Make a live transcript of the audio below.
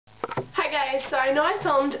guys, so I know I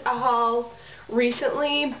filmed a haul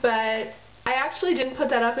recently, but I actually didn't put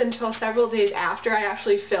that up until several days after I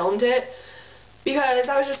actually filmed it because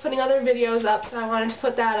I was just putting other videos up, so I wanted to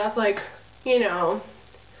put that up, like, you know,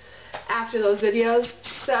 after those videos.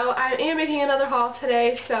 So I am making another haul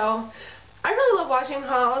today, so I really love watching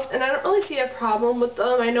hauls, and I don't really see a problem with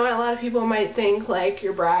them. I know a lot of people might think, like,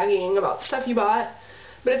 you're bragging about stuff you bought,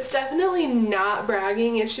 but it's definitely not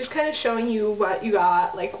bragging. It's just kind of showing you what you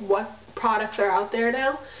got, like what products are out there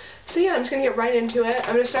now. So yeah, I'm just going to get right into it.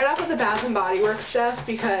 I'm going to start off with the Bath & Body Works stuff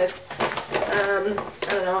because, I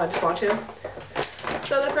don't know, I just want to.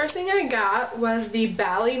 So the first thing I got was the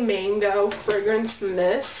Bali Mango Fragrance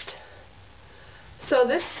Mist. So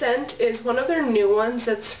this scent is one of their new ones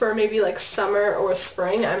that's for maybe like summer or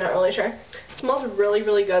spring. I'm not really sure. It smells really,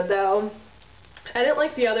 really good though. I didn't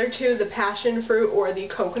like the other two, the passion fruit or the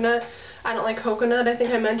coconut. I don't like coconut. I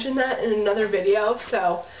think I mentioned that in another video.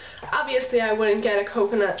 So obviously I wouldn't get a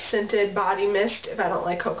coconut scented body mist if I don't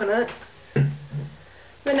like coconut.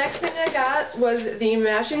 The next thing I got was the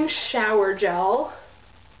matching shower gel.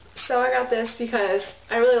 So I got this because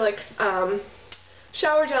I really like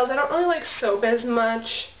shower gels. I don't really like soap as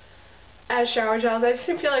much as shower gels. I just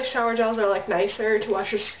feel like shower gels are like nicer to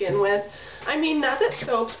wash your skin with. I mean, not that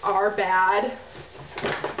soaps are bad.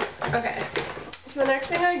 Okay, so the next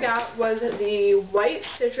thing I got was the White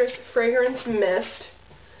Citrus Fragrance Mist.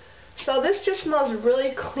 So this just smells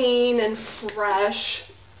really clean and fresh.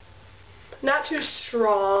 Not too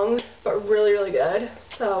strong, but really, really good.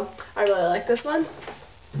 So I really like this one.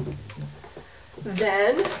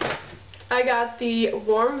 Then I got the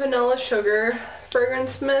Warm Vanilla Sugar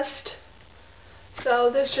Fragrance Mist. So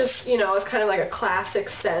this just, you know, it's kind of like a classic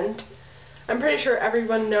scent. I'm pretty sure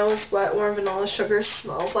everyone knows what Warm Vanilla Sugar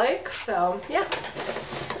smells like, so yeah.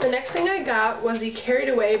 The next thing I got was the Carried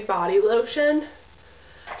Away Body Lotion.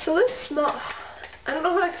 So this smells, I don't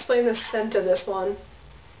know how to explain the scent of this one.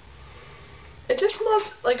 It just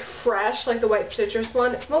smells like fresh, like the White Citrus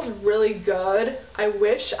one. It smells really good. I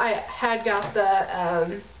wish I had got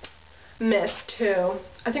the mist too.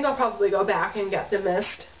 I think I'll probably go back and get the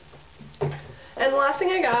mist. And the last thing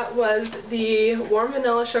I got was the Warm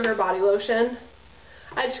Vanilla Sugar Body Lotion.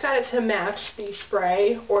 I just got it to match the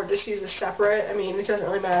spray, or just use it separate. I mean, it doesn't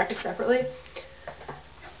really matter if it's separately.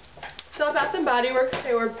 So at Bath & Body Works,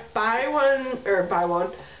 they were buy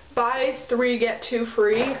 3 get 2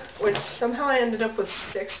 free, which somehow I ended up with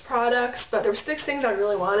 6 products, but there were 6 things I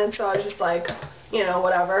really wanted, so I was just like, you know,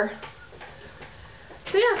 whatever.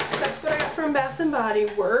 So yeah, that's what I got from Bath & Body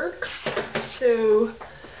Works. So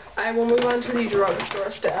I will move on to the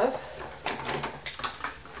drugstore stuff.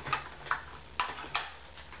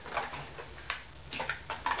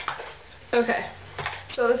 Okay,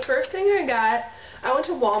 so the first thing I got, I went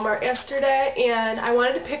to Walmart yesterday and I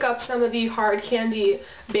wanted to pick up some of the Hard Candy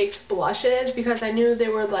Baked Blushes because I knew they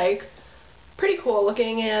were like pretty cool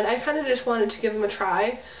looking and I kind of just wanted to give them a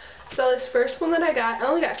try. So this first one that I got, I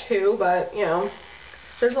only got 2, but you know,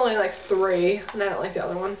 there's only like 3 and I don't like the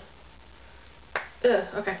other one. Ugh,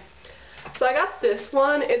 okay. So I got this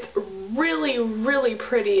one. It's really, really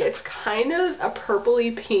pretty. It's kind of a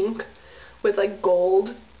purpley pink with like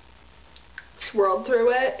gold swirled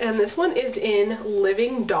through it. And this one is in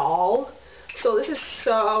Living Doll. So this is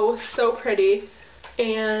so, so pretty.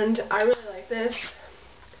 And I really like this.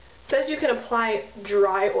 It says you can apply it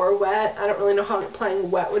dry or wet. I don't really know how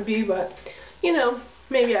applying wet would be, but you know,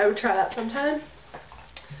 maybe I would try that sometime.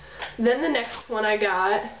 Then the next one I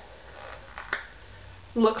got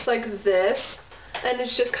looks like this, and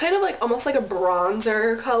it's just kind of like almost like a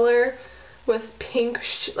bronzer color with pink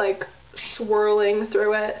like swirling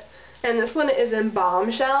through it, and this one is in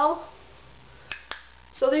Bombshell.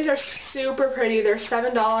 So these are super pretty. They're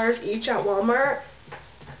 $7 each at Walmart,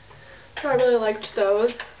 so I really liked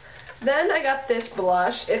those. Then I got this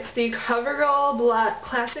blush. It's the CoverGirl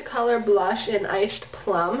Classic Color Blush in Iced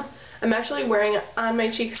Plum. I'm actually wearing it on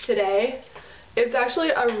my cheeks today. It's actually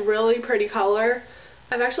a really pretty color.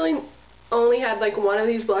 I've actually only had like one of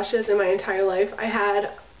these blushes in my entire life. I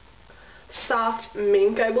had Soft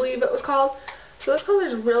Mink, I believe it was called. So this color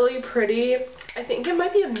is really pretty. I think it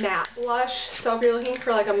might be a matte blush. So if you're looking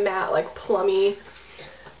for like a matte, like plummy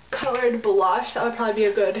colored blush, that would probably be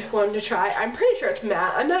a good one to try. I'm pretty sure it's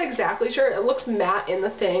matte. I'm not exactly sure. It looks matte in the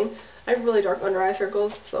thing. I have really dark under eye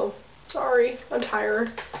circles, so sorry. I'm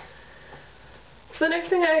tired. So the next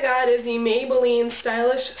thing I got is the Maybelline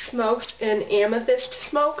Stylish Smokes in Amethyst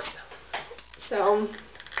Smokes. So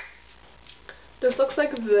this looks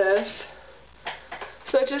like this.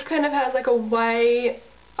 So it just kind of has like a white,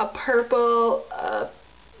 a purple, a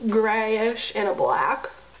grayish, and a black.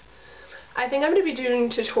 I think I'm going to be doing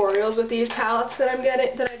tutorials with these palettes that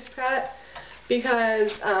I just got,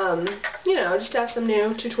 because, you know, just to have some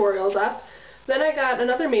new tutorials up. Then I got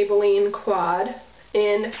another Maybelline quad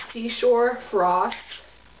in Seashore Frost.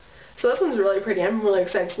 So this one's really pretty. I'm really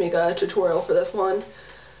excited to make a tutorial for this one.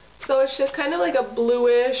 So it's just kind of like a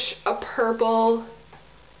bluish, a purple,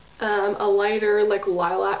 a lighter like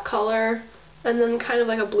lilac color, and then kind of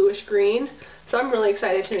like a bluish green. So I'm really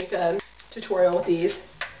excited to make a tutorial with these.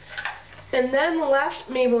 And then the last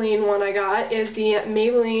Maybelline one I got is the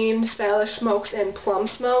Maybelline Stylish Smokes and Plum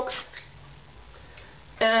Smokes.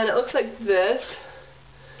 And it looks like this.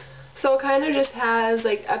 So it kind of just has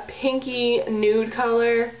like a pinky nude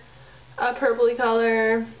color, a purpley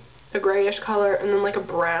color, a grayish color, and then like a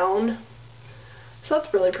brown. So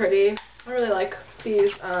that's really pretty. I really like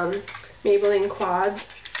these Maybelline quads.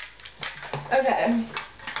 Okay.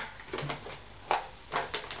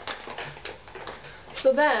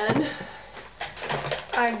 So then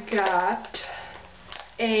I got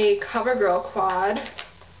a CoverGirl quad,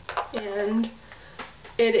 and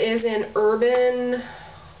it is in Urban,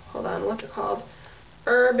 hold on, what's it called?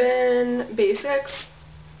 Urban Basics.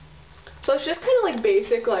 So it's just kind of like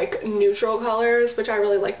basic, like neutral colors, which I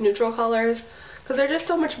really like neutral colors, because they're just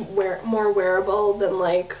so much more wearable than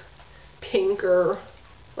like pink or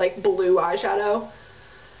like blue eyeshadow.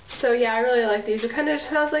 So yeah, I really like these. It kind of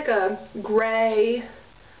just has like a gray,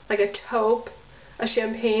 like a taupe, a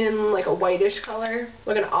champagne, and like a whitish color,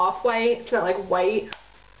 like an off-white. It's not like white.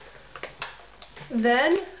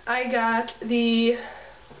 Then I got the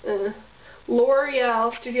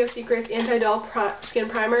L'Oreal Studio Secrets Anti-Dull Skin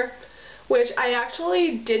Primer, which I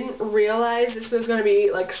actually didn't realize this was going to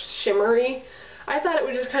be like shimmery. I thought it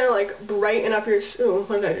would just kind of like brighten up your, ooh,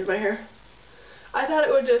 what did I do to my hair? I thought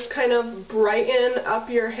it would just kind of brighten up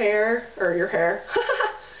your hair, or your hair,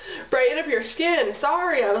 brighten up your skin.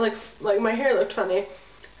 Sorry, I was like my hair looked funny.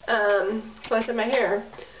 So I said my hair.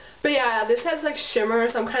 But yeah, this has like shimmer,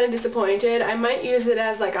 so I'm kind of disappointed. I might use it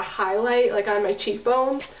as like a highlight, like on my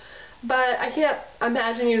cheekbones. But I can't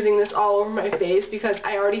imagine using this all over my face because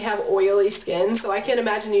I already have oily skin, so I can't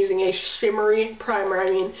imagine using a shimmery primer. I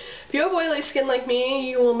mean, if you have oily skin like me,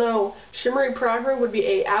 you will know shimmery primer would be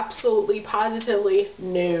a absolutely, positively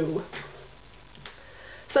no.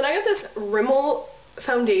 So then I got this Rimmel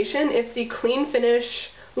foundation. It's the Clean Finish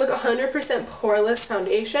Look 100% Poreless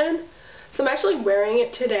Foundation. So I'm actually wearing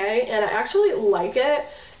it today, and I actually like it.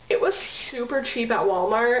 It was super cheap at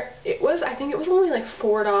Walmart. I think it was only like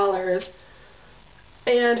 $4.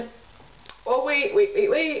 And, oh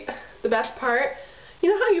wait. The best part, you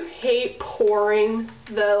know how you hate pouring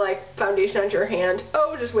the like foundation onto your hand?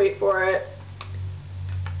 Oh, just wait for it.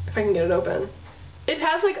 If I can get it open. It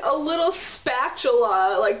has like a little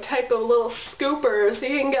spatula, like type of little scooper, so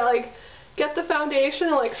you can get the foundation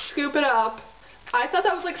and like scoop it up. I thought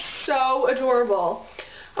that was like so adorable.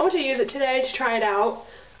 I want to use it today to try it out.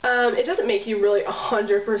 It doesn't make you really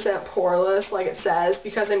 100% poreless like it says,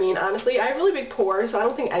 because I mean, honestly, I have really big pores, so I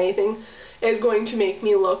don't think anything is going to make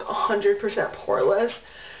me look 100% poreless.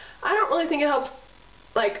 I don't really think it helps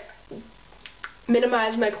like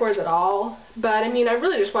minimize my pores at all, but I mean, I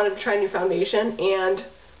really just wanted to try a new foundation, and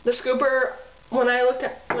the scooper, when I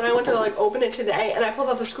went to like open it today and I pulled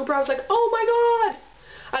out the scooper, I was like, oh my god!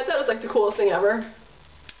 I thought it was like the coolest thing ever.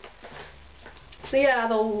 So yeah,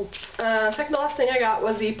 the second to last thing I got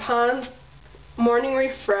was the Pond's Morning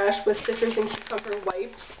Refresh with Citrus and Cucumber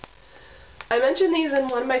Wipes. I mentioned these in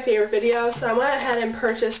one of my favorite videos, so I went ahead and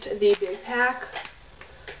purchased the big pack.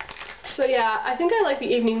 So yeah, I think I like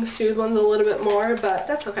the Evening Soothe ones a little bit more, but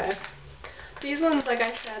that's okay. These ones, like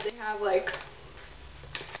I said, they have like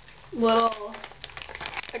little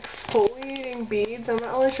exfoliating beads. I'm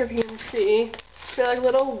not really sure if you can see. They're like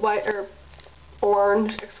little white or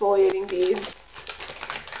orange exfoliating beads.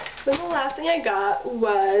 Then the last thing I got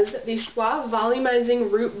was the Suave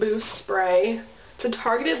Volumizing Root Boost Spray. It's a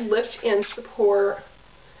targeted lift and support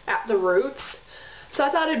at the roots. So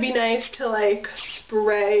I thought it'd be nice to like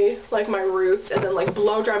spray like my roots and then like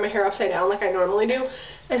blow dry my hair upside down like I normally do,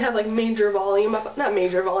 and have like major volume up, not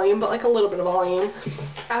major volume, but like a little bit of volume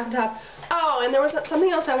at the top. Oh, and there was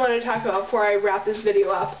something else I wanted to talk about before I wrap this video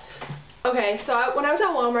up. Okay, so when I was at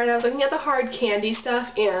Walmart, I was looking at the hard candy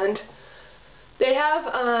stuff, and they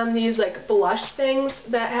have these like blush things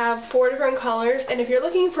that have 4 different colors, and if you're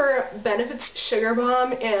looking for Benefits Sugar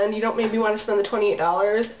Bomb and you don't maybe want to spend the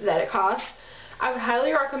 $28 that it costs, I would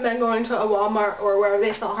highly recommend going to a Walmart or wherever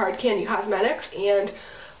they sell hard candy cosmetics and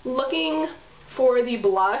looking for the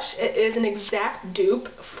blush. It is an exact dupe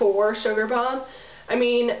for Sugar Bomb. I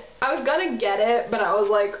mean, I was gonna get it, but I was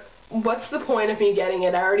like, what's the point of me getting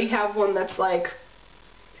it? I already have one that's like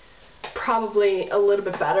probably a little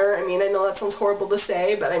bit better. I mean, I know that sounds horrible to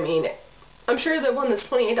say, but I mean, I'm sure the one that's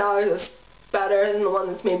 $28 is better than the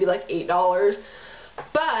one that's maybe like $8.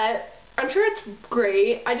 But I'm sure it's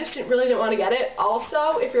great. I just really didn't want to get it.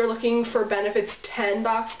 Also, if you're looking for Benefit's 10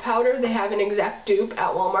 box powder, they have an exact dupe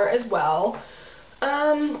at Walmart as well.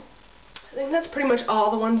 I think that's pretty much all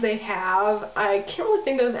the ones they have. I can't really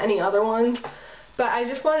think of any other ones, but I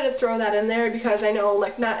just wanted to throw that in there because I know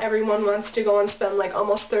like not everyone wants to go and spend like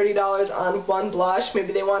almost $30 on one blush.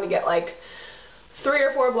 Maybe they want to get like 3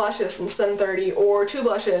 or 4 blushes and spend $30, or 2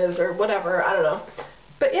 blushes or whatever. I don't know.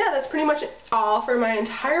 But yeah, that's pretty much all for my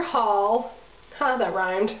entire haul. That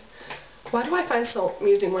rhymed. Why do I find so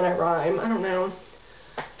amusing when I rhyme? I don't know.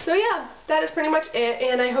 So yeah, that is pretty much it,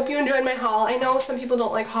 and I hope you enjoyed my haul. I know some people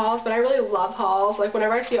don't like hauls, but I really love hauls. Like,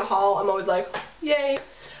 whenever I see a haul, I'm always like, yay.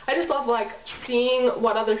 I just love, like, seeing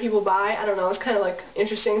what other people buy. I don't know, it's kind of, like,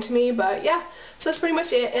 interesting to me, but yeah. So that's pretty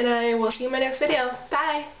much it, and I will see you in my next video.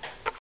 Bye!